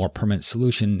needed a more permanent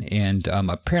solution, and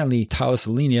apparently Thales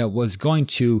Alenia was going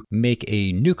to make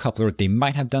a new coupler. They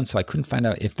might have done so. I couldn't find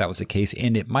out if that was the case,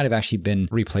 and it might have actually been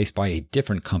replaced by a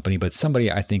different company, but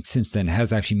somebody I think since then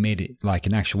has actually made it like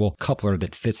an actual coupler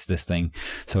that fits this thing,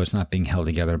 so it's not being held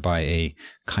together by a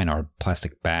Kynar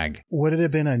plastic bag. Would it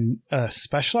have been a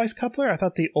specialized coupler? I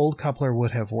thought the old coupler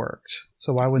would have worked.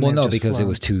 So why wouldn't because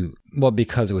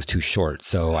it was too short.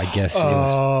 So I guess it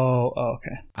was. Oh,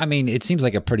 okay. I mean, it seems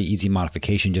like a pretty easy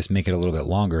modification. Just make it a little bit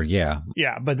longer. Yeah.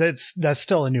 Yeah, but that's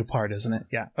still a new part, isn't it?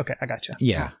 Yeah. Okay, I gotcha.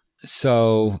 Yeah.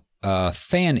 So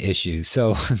fan issues.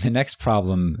 So the next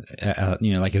problem,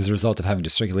 as a result of having to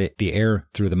circulate the air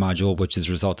through the module, which is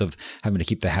a result of having to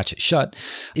keep the hatch shut,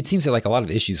 it seems that like a lot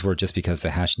of issues were just because the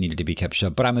hatch needed to be kept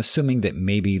shut. But I'm assuming that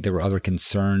maybe there were other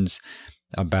concerns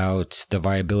about the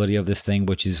viability of this thing,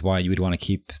 which is why you would want to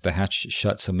keep the hatch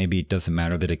shut. So maybe it doesn't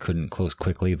matter that it couldn't close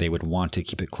quickly. They would want to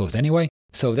keep it closed anyway.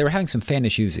 So they were having some fan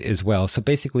issues as well. So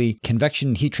basically,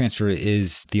 convection heat transfer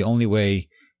is the only way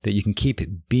that you can keep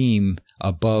beam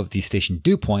above the station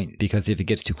dew point, because if it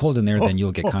gets too cold in there, then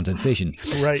you'll get condensation.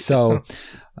 Right. So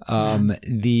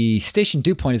the station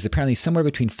dew point is apparently somewhere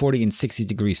between 40 and 60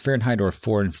 degrees Fahrenheit or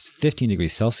 4 and 15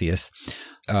 degrees Celsius.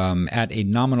 At a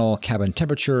nominal cabin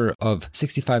temperature of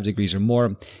 65 degrees or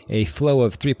more, a flow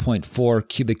of 3.4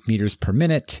 cubic meters per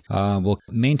minute will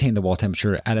maintain the wall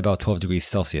temperature at about 12 degrees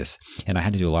Celsius. And I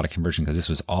had to do a lot of conversion because this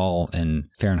was all in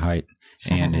Fahrenheit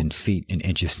and in feet and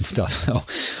inches and stuff. So,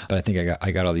 but I think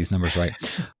I got all these numbers right.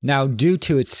 Now, due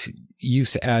to its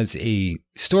use as a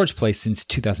storage place since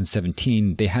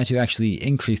 2017, they had to actually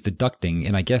increase the ducting,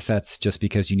 and I guess that's just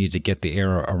because you need to get the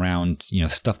air around,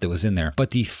 stuff that was in there.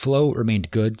 But the flow remained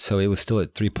good, so it was still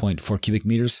at 3.4 cubic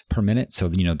meters per minute. So,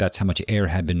 that's how much air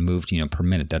had been moved, per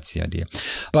minute. That's the idea.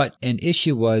 But an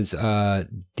issue was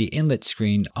the inlet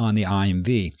screen on the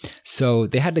IMV. So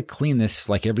they had to clean this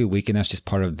like every week, and that's just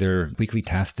part of their weekly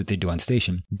task that they do on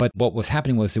station. But what was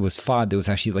happening was it was FOD that was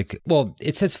actually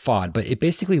it says FOD, but it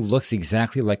basically looks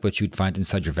exactly like what you'd find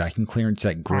inside your vacuum cleaner.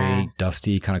 That gray,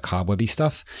 dusty, kind of cobwebby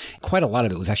stuff. Quite a lot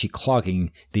of it was actually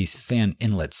clogging these fan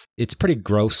inlets. It's pretty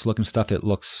gross looking stuff. It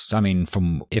looks,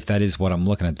 from if that is what I'm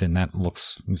looking at, then that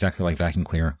looks exactly like vacuum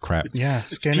cleaner crap. Yeah,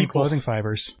 skin and clothing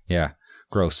fibers. Yeah.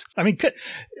 Gross.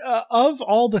 Of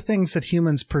all the things that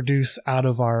humans produce out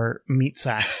of our meat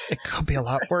sacks, it could be a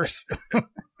lot worse.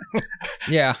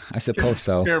 Yeah, I suppose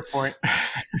so. Fair point.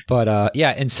 But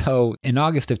and so in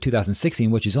August of 2016,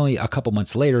 which is only a couple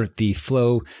months later, the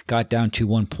flow got down to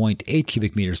 1.8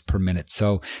 cubic meters per minute.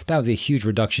 So that was a huge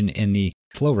reduction in the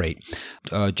flow rate.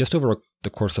 Just over the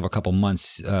course of a couple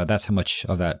months, that's how much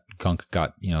of that gunk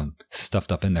got,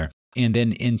 stuffed up in there. And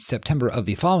then in September of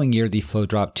the following year, the flow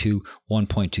dropped to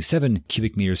 1.27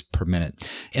 cubic meters per minute.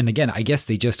 And again, I guess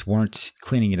they just weren't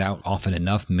cleaning it out often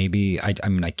enough. Maybe, I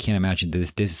can't imagine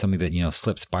this is something that,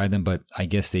 slips by them, but I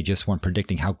guess they just weren't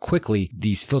predicting how quickly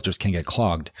these filters can get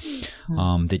clogged.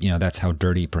 That's how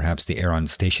dirty perhaps the air on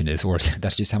station is, or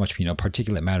that's just how much,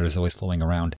 particulate matter is always flowing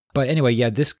around. But anyway,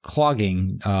 this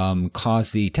clogging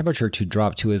caused the temperature to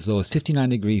drop to as low as 59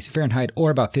 degrees Fahrenheit or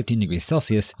about 15 degrees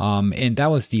Celsius. And that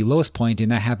was the lowest point, and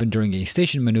that happened during a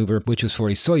station maneuver, which was for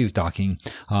a Soyuz docking.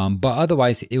 But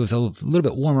otherwise, it was a little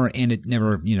bit warmer, and it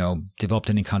never, developed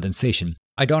any condensation.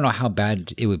 I don't know how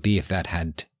bad it would be if that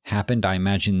had happened. I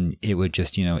imagine it would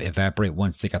just, evaporate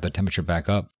once they got the temperature back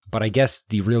up. But I guess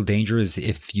the real danger is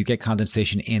if you get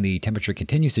condensation and the temperature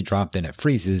continues to drop, then it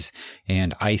freezes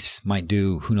and ice might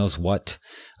do who knows what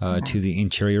to the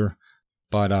interior.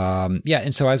 But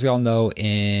and so as we all know,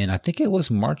 I think it was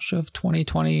March of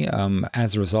 2020,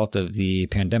 as a result of the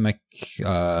pandemic,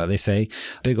 they say,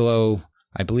 Bigelow,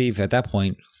 I believe at that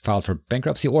point, filed for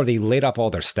bankruptcy, or they laid off all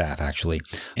their staff, actually.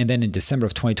 And then in December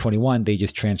of 2021, they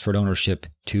just transferred ownership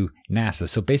to NASA.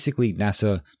 So basically,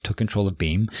 NASA took control of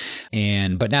Beam,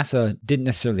 but NASA didn't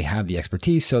necessarily have the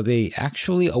expertise, so they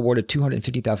actually awarded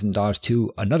 $250,000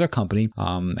 to another company,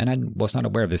 and I was not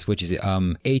aware of this, which is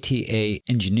ATA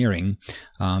Engineering,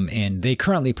 and they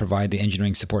currently provide the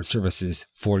engineering support services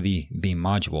for the Beam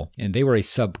module. And they were a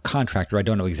subcontractor. I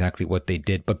don't know exactly what they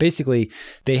did, but basically,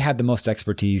 they had the most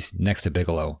expertise next to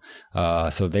Bigelow.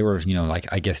 So they were,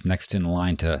 I guess next in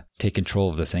line to take control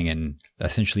of the thing and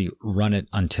essentially run it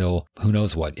until who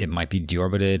knows what. It might be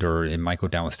deorbited or it might go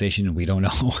down with station. We don't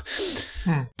know.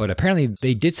 But apparently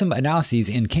they did some analyses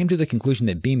and came to the conclusion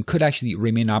that Beam could actually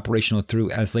remain operational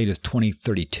through as late as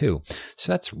 2032.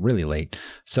 So that's really late.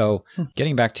 So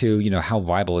getting back to, how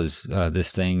viable is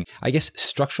this thing? I guess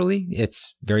structurally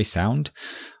it's very sound.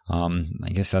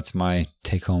 I guess that's my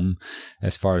take home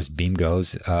as far as Beam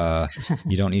goes.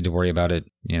 You don't need to worry about it,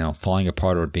 falling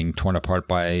apart or being torn apart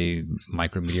by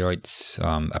micrometeorites.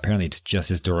 Apparently it's just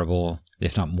as durable,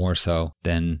 if not more so,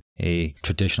 than a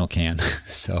traditional can.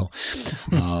 So,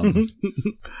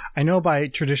 I know by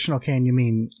traditional can, you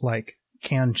mean like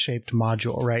can-shaped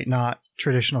module, right? Not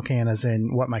traditional can as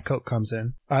in what my Coke comes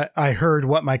in. I heard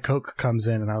what my Coke comes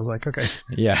in and I was like, okay.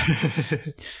 Yeah.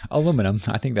 Aluminum.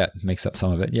 I think that makes up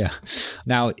some of it. Yeah.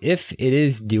 Now, if it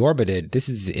is deorbited, this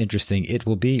is interesting. It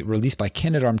will be released by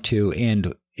Canadarm2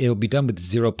 and it'll be done with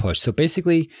zero push. So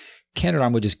basically,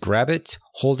 Canadarm would just grab it,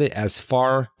 hold it as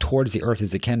far towards the Earth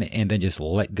as it can, and then just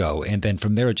let go. And then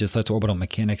from there, it just lets orbital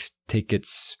mechanics take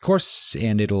its course,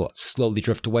 and it'll slowly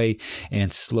drift away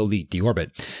and slowly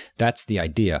deorbit. That's the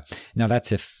idea. Now,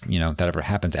 that's if, that ever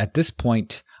happens. At this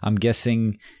point, I'm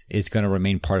guessing it's going to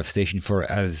remain part of Station for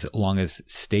as long as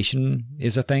Station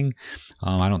is a thing.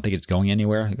 I don't think it's going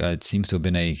anywhere. It seems to have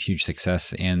been a huge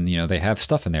success, and they have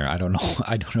stuff in there. I don't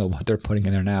know what they're putting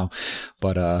in there now,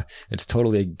 but it's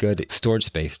totally a good storage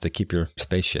space to keep your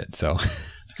space shit. So,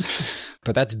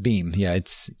 but that's Beam. Yeah,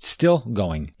 it's still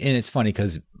going, and it's funny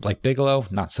because like Bigelow,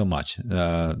 not so much.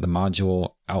 The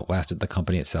module outlasted the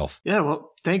company itself. Yeah.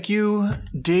 Well, thank you,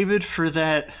 David, for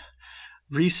that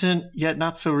recent yet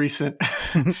not so recent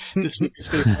this week in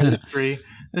space history.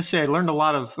 Let's say I learned a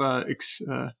lot of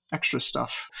extra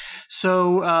stuff.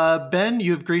 So Ben,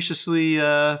 you have graciously,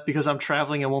 because I'm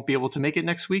traveling, I won't be able to make it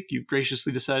next week. You've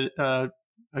graciously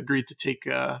agreed to take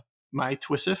my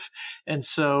TWISIF. And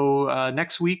so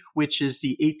next week, which is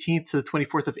the 18th to the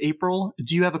 24th of April,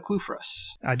 do you have a clue for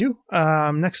us? I do.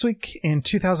 Next week in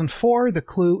 2004, the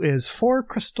clue is 4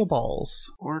 crystal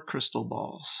balls. 4 crystal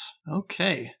balls.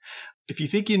 Okay. If you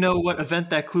think you know what event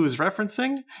that clue is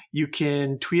referencing, you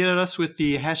can tweet at us with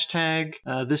the hashtag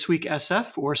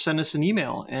ThisWeekSF or send us an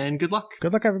email. And good luck.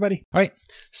 Good luck, everybody. All right.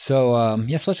 So,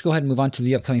 yes, let's go ahead and move on to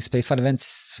the upcoming spaceflight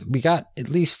events. We got at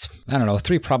least,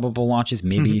 3 probable launches,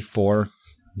 maybe 4.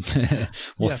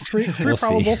 Three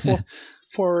probable,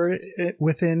 4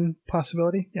 within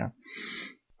possibility. Yeah.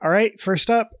 All right,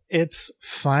 first up, it's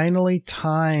finally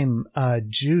time.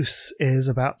 JUICE is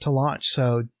about to launch.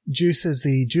 So JUICE is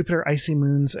the Jupiter Icy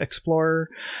Moons Explorer.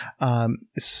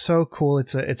 It's so cool.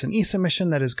 It's an ESA mission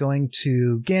that is going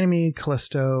to Ganymede,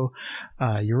 Callisto,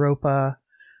 Europa,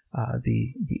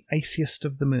 the iciest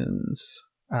of the moons.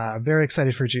 Very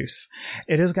excited for JUICE.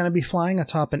 It is going to be flying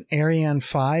atop an Ariane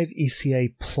 5 ECA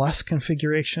Plus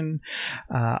configuration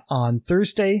on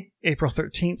Thursday, April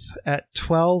 13th at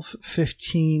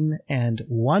 12:15 and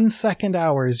 1 second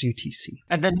hours UTC.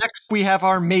 And then next we have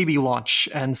our maybe launch.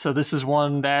 And so this is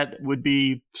one that would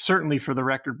be certainly for the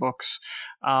record books.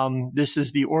 This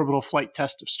is the orbital flight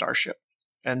test of Starship.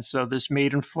 And so this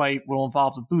maiden flight will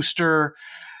involve the booster,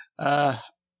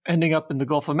 ending up in the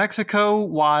Gulf of Mexico,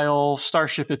 while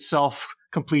Starship itself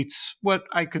completes what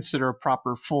I consider a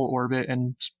proper full orbit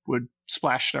and would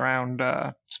splash down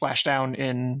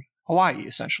in Hawaii,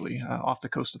 essentially, off the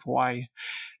coast of Hawaii.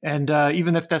 And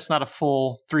even if that's not a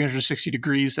full 360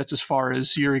 degrees, that's as far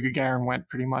as Yuri Gagarin went,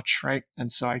 pretty much, right?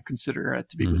 And so I consider it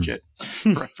to be legit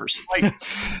for a first flight.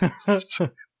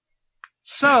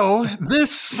 So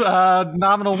this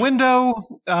nominal window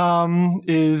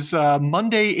is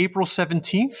Monday, April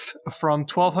 17th from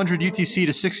 1200 UTC to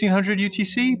 1600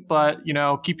 UTC. But,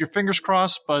 keep your fingers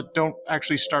crossed, but don't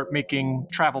actually start making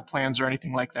travel plans or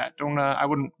anything like that. I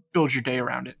wouldn't build your day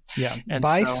around it. Yeah. And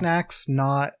buy snacks,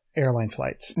 not airline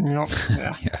flights.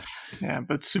 Yeah,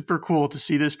 but super cool to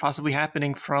see this possibly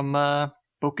happening from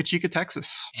Boca Chica,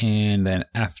 Texas. And then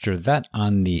after that,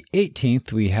 on the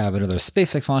 18th, we have another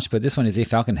SpaceX launch, but this one is a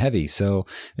Falcon Heavy. So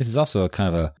this is also a kind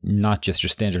of a not just your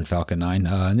standard Falcon 9.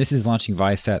 And this is launching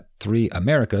Viasat 3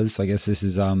 Americas. So I guess this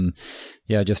is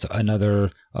just another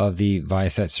of the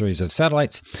Viasat series of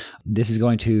satellites. This is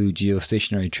going to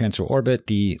geostationary transfer orbit.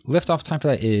 The liftoff time for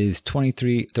that is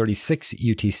 23:36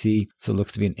 UTC. So it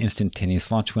looks to be an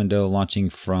instantaneous launch window,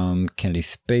 launching from Kennedy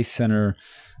Space Center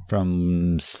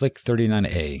from Slick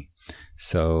 39A.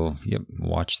 So,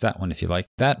 watch that one if you like.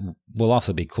 That will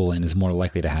also be cool and is more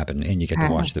likely to happen, and you get to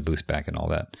watch the boost back and all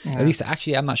that. Yeah. At least,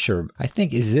 actually, I'm not sure. I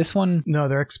think, is this one? No,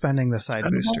 they're expending the side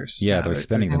boosters. Yeah, they're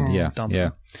expending them. Yeah.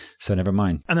 So, never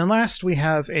mind. And then last, we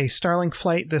have a Starlink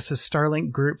flight. This is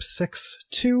Starlink Group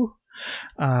 6-2,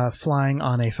 flying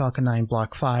on a Falcon 9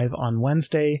 Block 5 on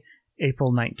Wednesday,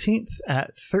 April 19th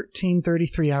at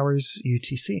 13:33 hours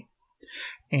UTC.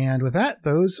 And with that,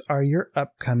 those are your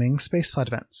upcoming spaceflight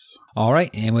events. All right,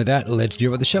 and with that, let's do it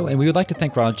with the show. And we would like to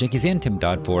thank Ronald Jenkins and Tim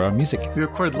Dodd for our music. We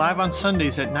record live on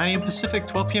Sundays at 9 a.m. Pacific,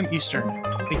 12 p.m. Eastern.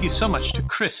 Thank you so much to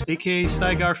Chris, a.k.a.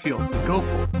 Sty Garfield,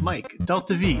 Gopal, Mike,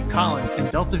 Delta V, Colin, and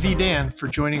Delta V Dan for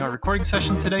joining our recording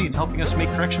session today and helping us make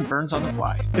correction burns on the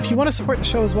fly. If you want to support the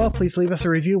show as well, please leave us a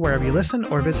review wherever you listen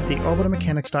or visit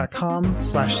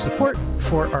theorbitalmechanics.com/support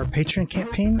for our Patreon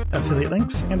campaign, affiliate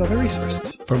links, and other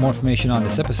resources. For more information on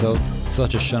this episode,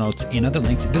 such as show notes and other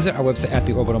links, visit our website at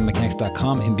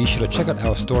theorbitalmechanics.com and be sure to check out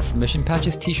our store for mission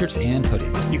patches, t-shirts, and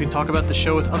hoodies. You can talk about the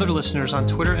show with other listeners on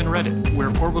Twitter and Reddit.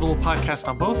 We're Orbital Podcast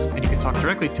on both, and you can talk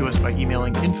directly to us by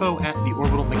emailing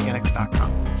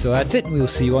info@theorbitalmechanics.com. So that's it. We'll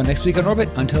see you all next week on Orbit.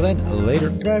 Until then,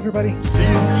 later. Goodbye, everybody. See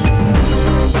you.